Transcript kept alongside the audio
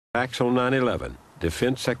Attacks on 9/11,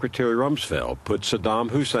 Defense Secretary Rumsfeld put Saddam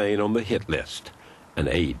Hussein on the hit list. An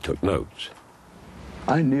aide took notes.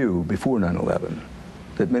 I knew before 9/11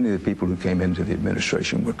 that many of the people who came into the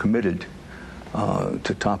administration were committed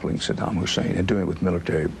to toppling Saddam Hussein and doing it with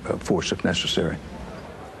military force if necessary.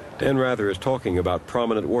 Dan Rather is talking about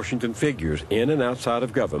prominent Washington figures in and outside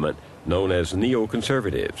of government known as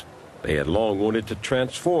neoconservatives. They had long wanted to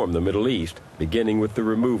transform the Middle East, beginning with the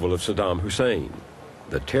removal of Saddam Hussein.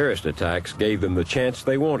 The terrorist attacks gave them the chance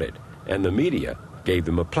they wanted, and the media gave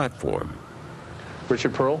them a platform.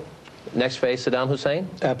 Richard Pearl, next phase Saddam Hussein?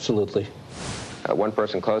 Absolutely. One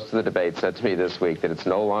person close to the debate said to me this week that it's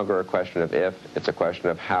no longer a question of if, it's a question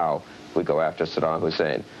of how we go after Saddam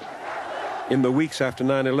Hussein. In the weeks after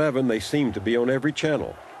 9/11, they seemed to be on every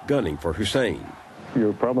channel, gunning for Hussein.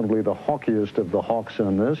 You're probably the hawkiest of the hawks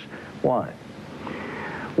on this. Why?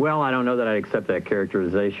 Well, I don't know that I accept that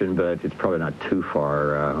characterization, but it's probably not too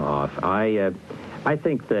far off. I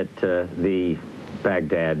think that the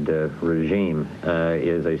Baghdad regime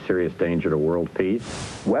is a serious danger to world peace.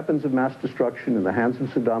 Weapons of mass destruction in the hands of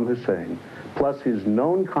Saddam Hussein, plus his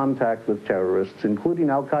known contact with terrorists, including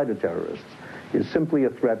al-Qaeda terrorists, is simply a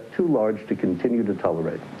threat too large to continue to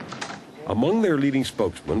tolerate. Among their leading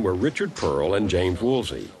spokesmen were Richard Pearl and James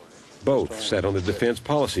Woolsey. Both sat on the Defense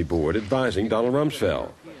Policy Board advising Donald Rumsfeld,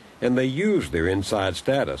 and they used their inside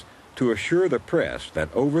status to assure the press that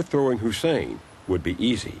overthrowing Hussein would be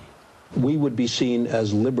easy. We would be seen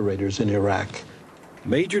as liberators in Iraq.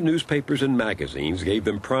 Major newspapers and magazines gave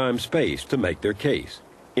them prime space to make their case,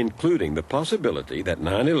 including the possibility that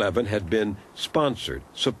 9/11 had been sponsored,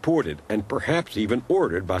 supported, and perhaps even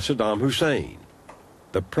ordered by Saddam Hussein.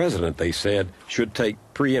 The president, they said, should take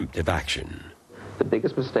preemptive action. The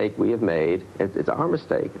biggest mistake we have made, it's our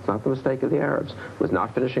mistake, it's not the mistake of the Arabs, was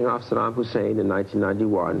not finishing off Saddam Hussein in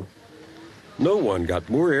 1991. No one got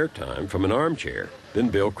more airtime from an armchair than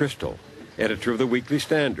Bill Kristol, editor of the Weekly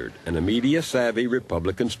Standard and a media-savvy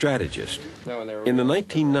Republican strategist. In the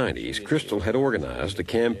 1990s, Kristol had organized a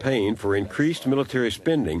campaign for increased military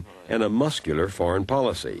spending and a muscular foreign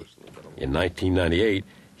policy. In 1998,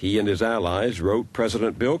 he and his allies wrote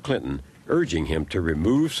President Bill Clinton urging him to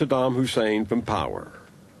remove Saddam Hussein from power.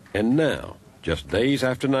 And now, just days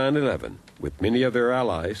after 9/11, with many of their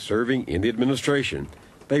allies serving in the administration,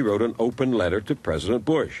 they wrote an open letter to President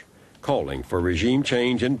Bush calling for regime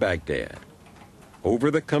change in Baghdad.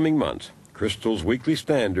 Over the coming months, Kristol's Weekly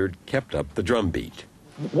Standard kept up the drumbeat.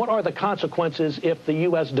 What are the consequences if the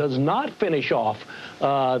U.S. does not finish off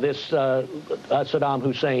Saddam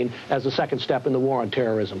Hussein as the second step in the war on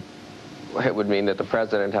terrorism? It would mean that the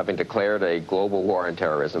president, having declared a global war on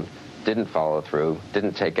terrorism, didn't follow through,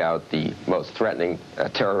 didn't take out the most threatening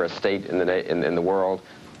terrorist state in the world.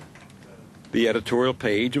 The editorial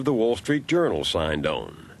page of the Wall Street Journal signed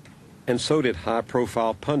on. And so did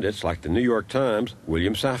high-profile pundits like the New York Times'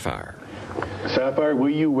 William Safire. Sapphire, will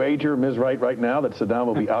you wager, Ms. Wright, right now that Saddam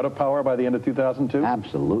will be out of power by the end of 2002?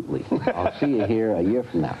 Absolutely. I'll see you here a year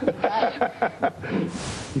from now.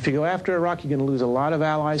 If you go after Iraq, you're going to lose a lot of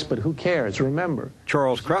allies, but who cares? Remember.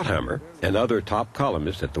 Charles Krauthammer and other top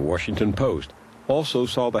columnists at the Washington Post also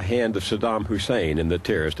saw the hand of Saddam Hussein in the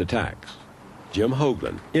terrorist attacks. Jim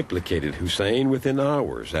Hoagland implicated Hussein within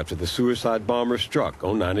hours after the suicide bomber struck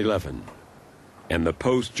on 9/11. And the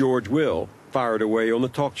Post's George Will fired away on the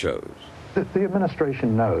talk shows. The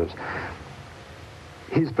administration knows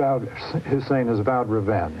Hussein has vowed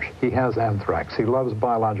revenge. He has anthrax. He loves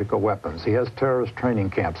biological weapons. He has terrorist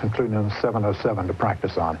training camps, including the 707, to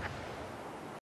practice on.